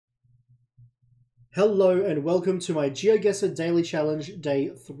Hello and welcome to my Geoguessr Daily Challenge, day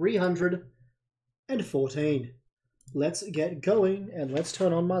 314. Let's get going and let's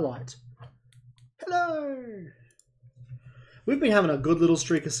turn on my light. Hello! We've been having a good little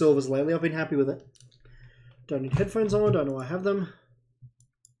streak of silvers lately. I've been happy with it. Don't need headphones on, don't know I have them.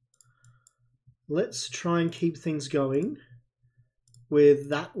 Let's try and keep things going with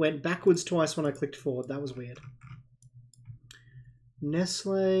that went backwards twice when I clicked forward. That was weird.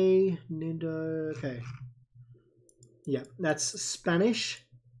 Nestle, Nido, okay. Yeah, that's Spanish.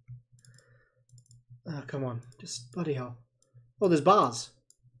 Oh, come on, just bloody hell. Oh, there's bars.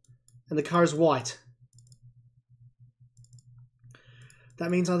 And the car is white.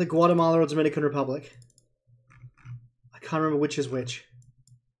 That means either Guatemala or Dominican Republic. I can't remember which is which.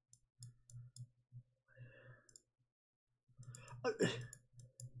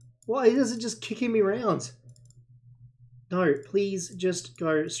 Why is it just kicking me around? No, please just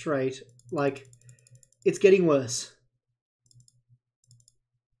go straight. Like, it's getting worse.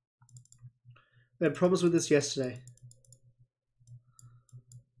 We had problems with this yesterday.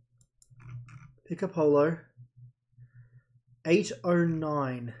 Pick up Holo.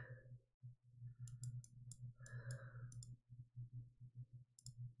 809.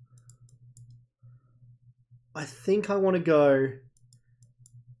 I think I want to go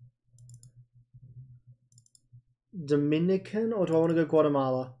Dominican, or do I want to go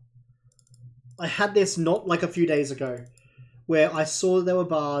Guatemala? I had this not like a few days ago where I saw there were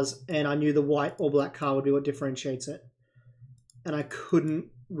bars and I knew the white or black car would be what differentiates it. And I couldn't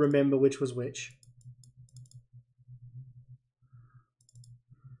remember which was which.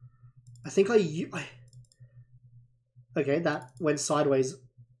 I think okay, that went sideways.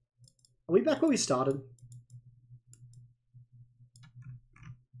 Are we back where we started?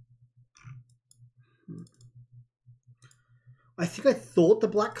 I think I thought the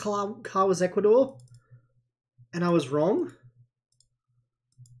black car was Ecuador, and I was wrong,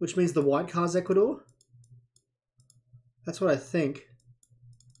 which means the white car's Ecuador. That's what I think.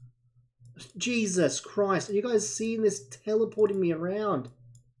 Jesus Christ, are you guys seeing this teleporting me around?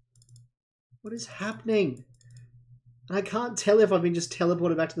 What is happening? And I can't tell if I've been just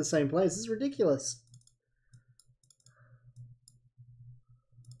teleported back to the same place. This is ridiculous.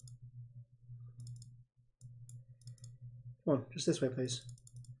 Come on, just this way, please.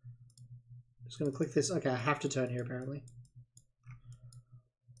 Just going to click this. Okay, I have to turn here, apparently.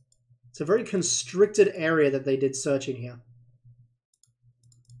 It's a very constricted area that they did searching here.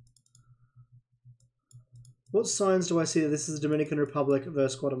 What signs do I see that this is the Dominican Republic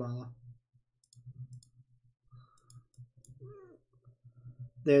versus Guatemala?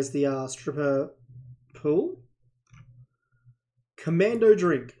 There's the stripper pool. Commando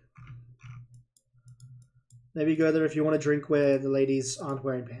drink. Maybe go there if you want to drink where the ladies aren't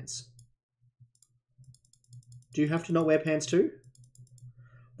wearing pants. Do you have to not wear pants too?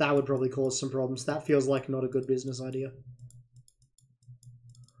 That would probably cause some problems. That feels like not a good business idea.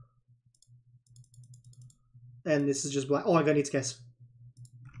 And this is just black. Oh, I need to guess.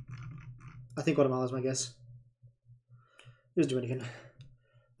 I think Guatemala's my guess. It was Dominican.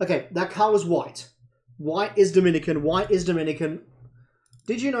 Okay, that car was white. White is Dominican. White is Dominican.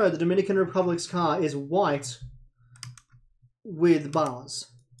 Did you know the Dominican Republic's car is white with bars?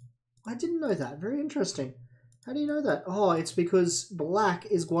 I didn't know that. Very interesting. How do you know that? Oh, it's because black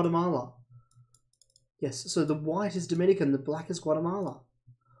is Guatemala. Yes, so the white is Dominican, the black is Guatemala.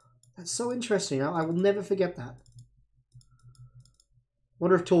 That's so interesting. I will never forget that.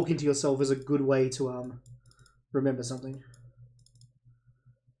 Wonder if talking to yourself is a good way to remember something.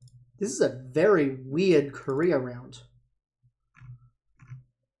 This is a very weird Korea round.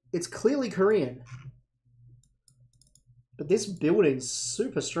 It's clearly Korean. But this building's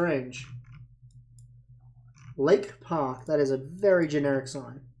super strange. Lake Park, that is a very generic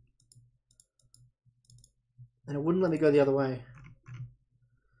sign. And it wouldn't let me go the other way.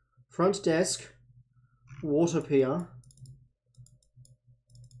 Front desk, water pier.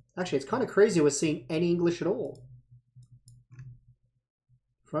 Actually, it's kind of crazy we're seeing any English at all.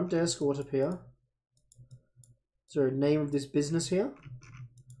 Front desk, water pier. Is there a name of this business here?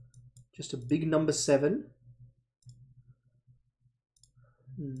 Just a big number 7.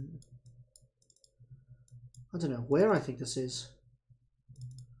 I don't know where I think this is.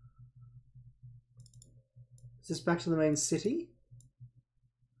 Is this back to the main city?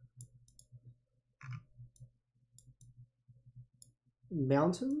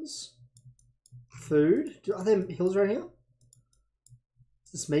 Mountains? Food? Are there hills right here?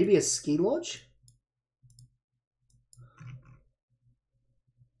 Is this maybe a ski lodge?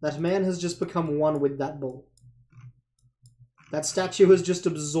 That man has just become one with that bull. That statue has just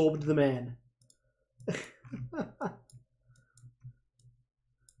absorbed the man.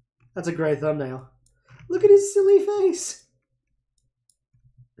 That's a great thumbnail. Look at his silly face.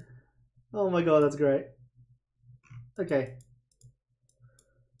 Oh my god, that's great. Okay.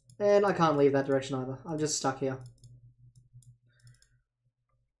 And I can't leave that direction either. I'm just stuck here.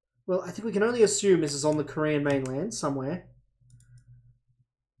 Well, I think we can only assume this is on the Korean mainland somewhere.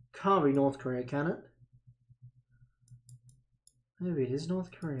 Can't be North Korea, can it? Maybe it is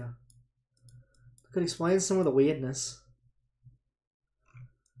North Korea. Could explain some of the weirdness.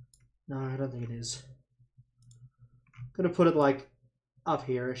 No, I don't think it is. Gonna put it like up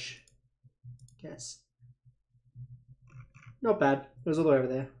here-ish. Guess. Not bad. It was all the way over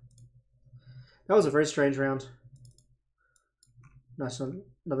there. That was a very strange round. Nice one.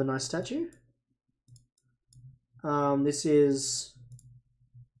 Another nice statue. This is...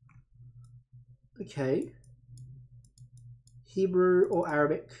 Okay. Hebrew or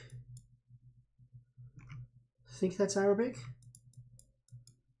Arabic? I think that's Arabic.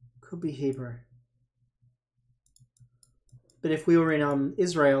 Could be Hebrew. But if we were in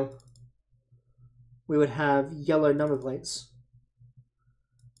Israel, we would have yellow number plates.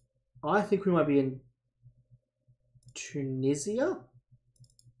 I think we might be in Tunisia?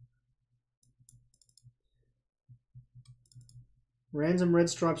 Random red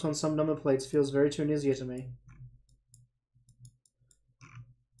stripes on some number plates feels very Tunisia to me.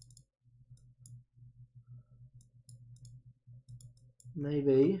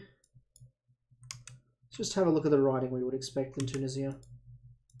 Maybe. Let's just have a look at the writing we would expect in Tunisia.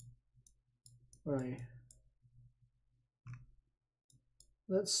 Right.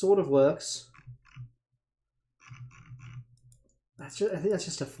 That sort of works. That's just, I think that's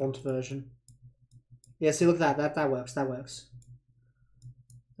just a font version. Yeah, see, look at that. That works. That works.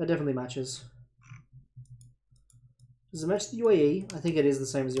 That definitely matches. Does it match the UAE? I think it is the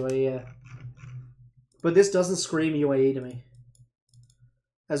same as UAE, yeah. But this doesn't scream UAE to me.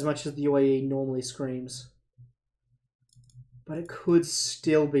 As much as the UAE normally screams. But it could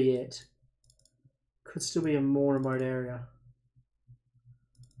still be it. Could still be a more remote area.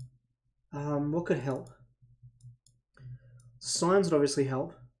 What could help? Signs would obviously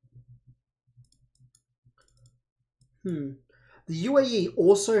help. The UAE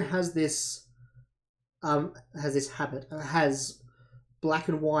also has this habit. Has black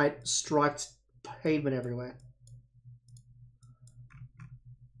and white striped pavement everywhere.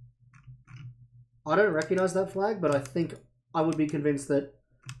 I don't recognize that flag, but I think I would be convinced that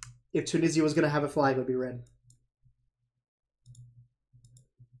if Tunisia was going to have a flag, it would be red.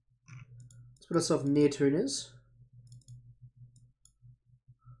 Let's put ourselves near Tunis.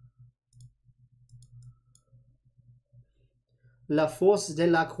 La force de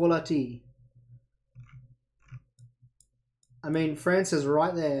la qualité. I mean, France is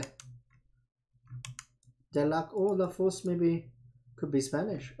right there. La force maybe could be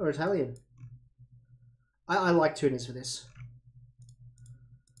Spanish or Italian. I like Tunis for this.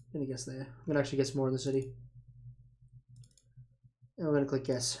 I'm going to guess there. I'm going to actually guess more in the city. And we're going to click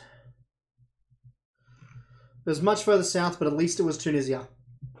guess. It was much further south, but at least it was Tunisia.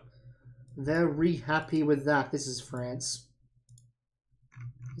 Very happy with that. This is France.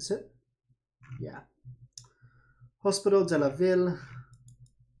 Is it? Yeah. Hospital de la Ville.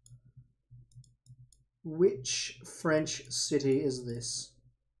 Which French city is this?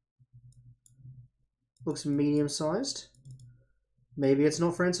 Looks medium-sized. Maybe it's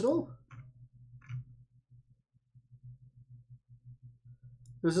not France at all.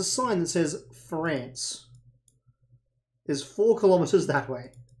 There's a sign that says France. There's 4 kilometers that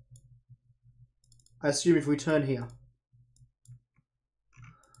way. I assume if we turn here.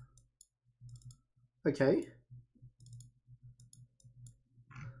 Okay.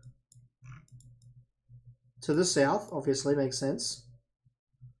 To the south, obviously, makes sense.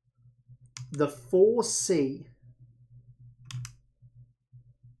 The 4C.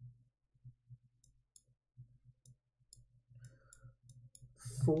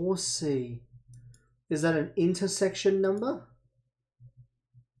 Is that an intersection number?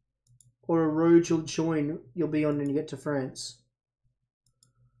 Or a road you'll be on when you get to France?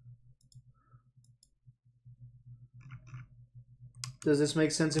 Does this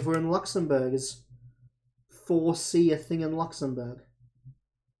make sense if we're in Luxembourg? Is 4C a thing in Luxembourg?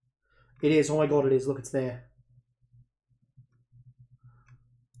 It is. Oh my god, it is. Look, it's there.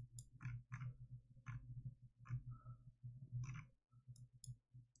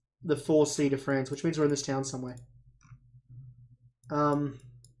 The 4C to France, which means we're in this town somewhere.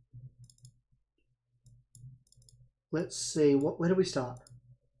 Let's see. Where do we start?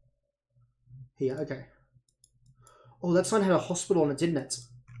 Here. Okay. Oh, that sign had a hospital on it, didn't it?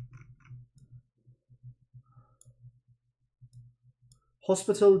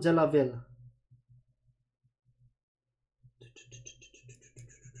 Hospital de la Ville.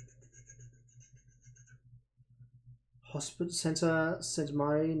 Hospital Center Saint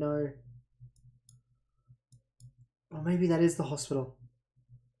Marie, no. Or maybe that is the hospital.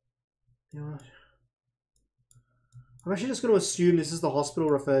 You know what? I'm actually just going to assume this is the hospital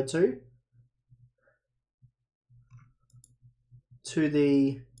referred to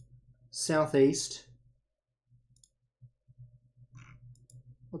the southeast.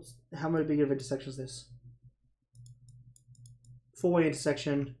 How many big of intersection is this? Four-way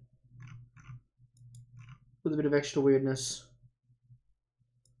intersection with a bit of extra weirdness.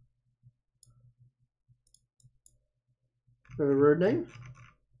 We have a road name?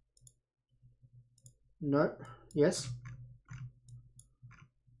 No. Yes.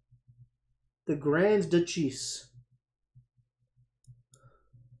 The Grand Duchesse.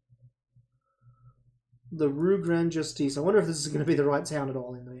 The Rue Grand Justice. I wonder if this is going to be the right town at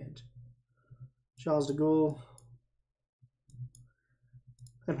all in the end. Charles de Gaulle.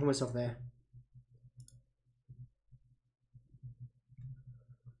 I put myself there.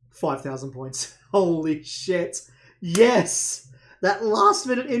 5,000 points. Holy shit. Yes! That last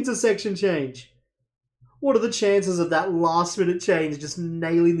minute intersection change. What are the chances of that last minute change just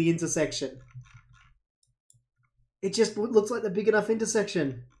nailing the intersection? It just looks like the big enough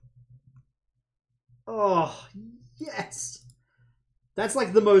intersection. Oh, yes! That's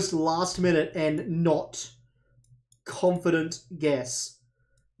like the most last minute and not confident guess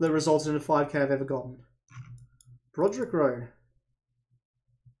that resulted in a 5k I've ever gotten. Broderick Road.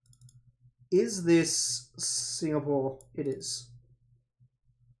 Is this Singapore? It is.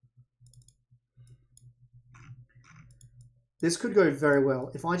 This could go very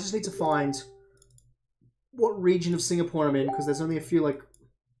well. If I just need to find what region of Singapore I'm in, because there's only a few, like,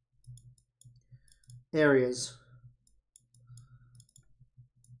 areas.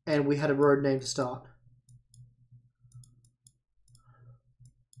 And we had a road name to start.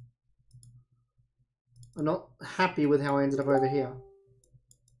 I'm not happy with how I ended up over here.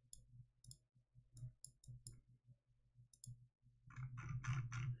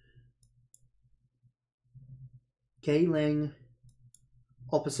 Geylang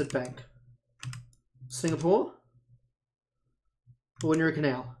opposite bank. Singapore? Or near a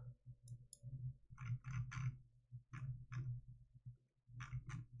canal?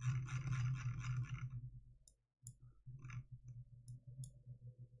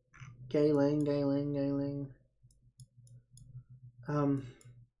 Geylang.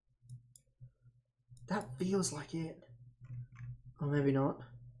 That feels like it. Or maybe not.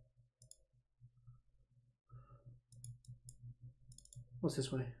 What's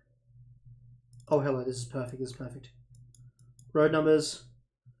this way? Oh, hello, this is perfect, this is perfect. Road numbers.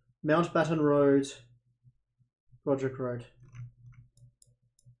 Mountbatten Road. Broderick Road.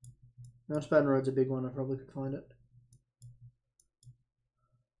 Mountbatten Road's a big one, I probably could find it.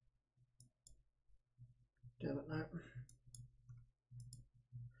 Damn it,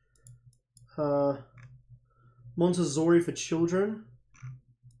 no. Montessori for children.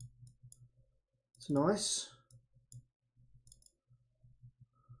 It's nice.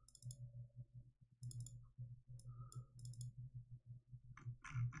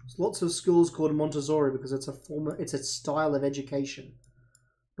 There's lots of schools called Montessori because it's a style of education,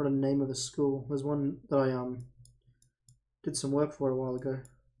 not a name of a school. There's one that I did some work for a while ago.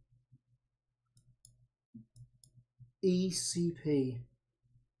 ECP.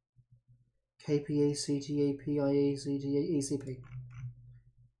 KPACTAPIACTA ECP.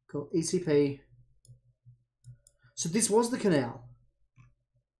 Cool. ECP. So this was the canal.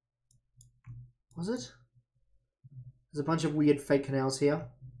 Was it? There's a bunch of weird fake canals here.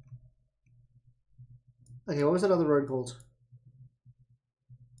 Okay, what was that other road called?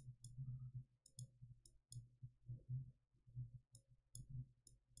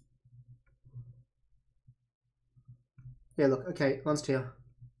 Yeah, look, okay, Lance here.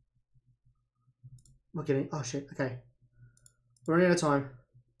 I'm not getting. Oh shit, okay. We're running out of time.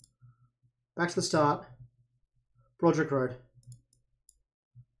 Back to the start. Broderick Road.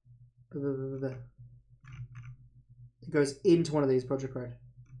 It goes into one of these, Broderick Road.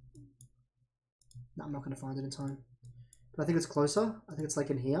 No, I'm not going to find it in time. But I think it's closer. I think it's like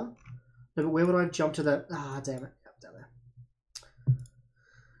in here. No, but where would I have jumped to that? Ah, damn it. Yep, down there.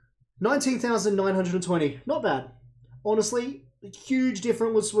 19,920. Not bad. Honestly, a huge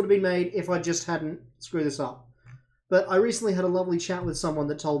difference would have been made if I just hadn't screwed this up. But I recently had a lovely chat with someone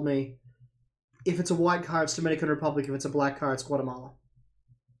that told me if it's a white car, it's Dominican Republic. If it's a black car, it's Guatemala.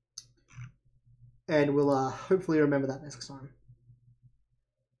 And we'll hopefully remember that next time.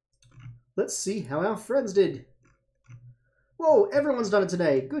 Let's see how our friends did. Whoa, everyone's done it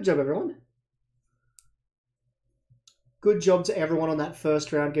today. Good job, everyone. Good job to everyone on that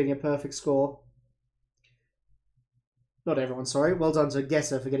first round getting a perfect score. Not everyone, sorry. Well done to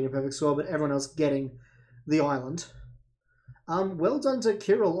Geoguessr for getting a perfect score, but everyone else getting the island. Well done to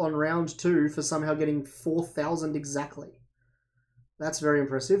Kirill on round 2 for somehow getting 4,000 exactly. That's very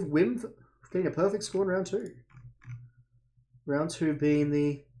impressive. Wim for getting a perfect score in round 2. Round 2 being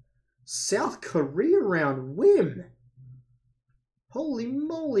the South Korea round. Wim! Holy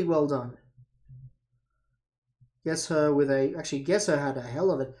moly, well done. Geoguessr with a... Actually, Geoguessr had a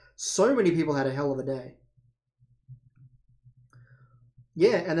hell of it. So many people had a hell of a day.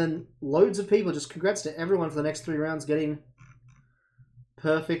 Yeah, and then loads of people. Just congrats to everyone for the next 3 rounds getting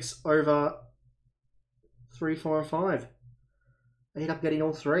perfects over 3, 4, and 5. I ended up getting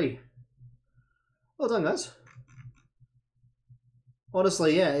all 3. Well done, guys.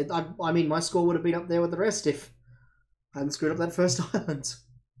 Honestly, yeah, I mean, my score would have been up there with the rest if I hadn't screwed up that first island.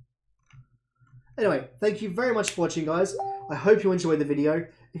 Anyway, thank you very much for watching, guys. I hope you enjoyed the video.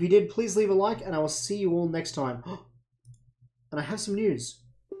 If you did, please leave a like, and I will see you all next time. And I have some news.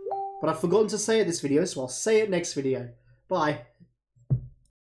 But I've forgotten to say it this video, so I'll say it next video. Bye.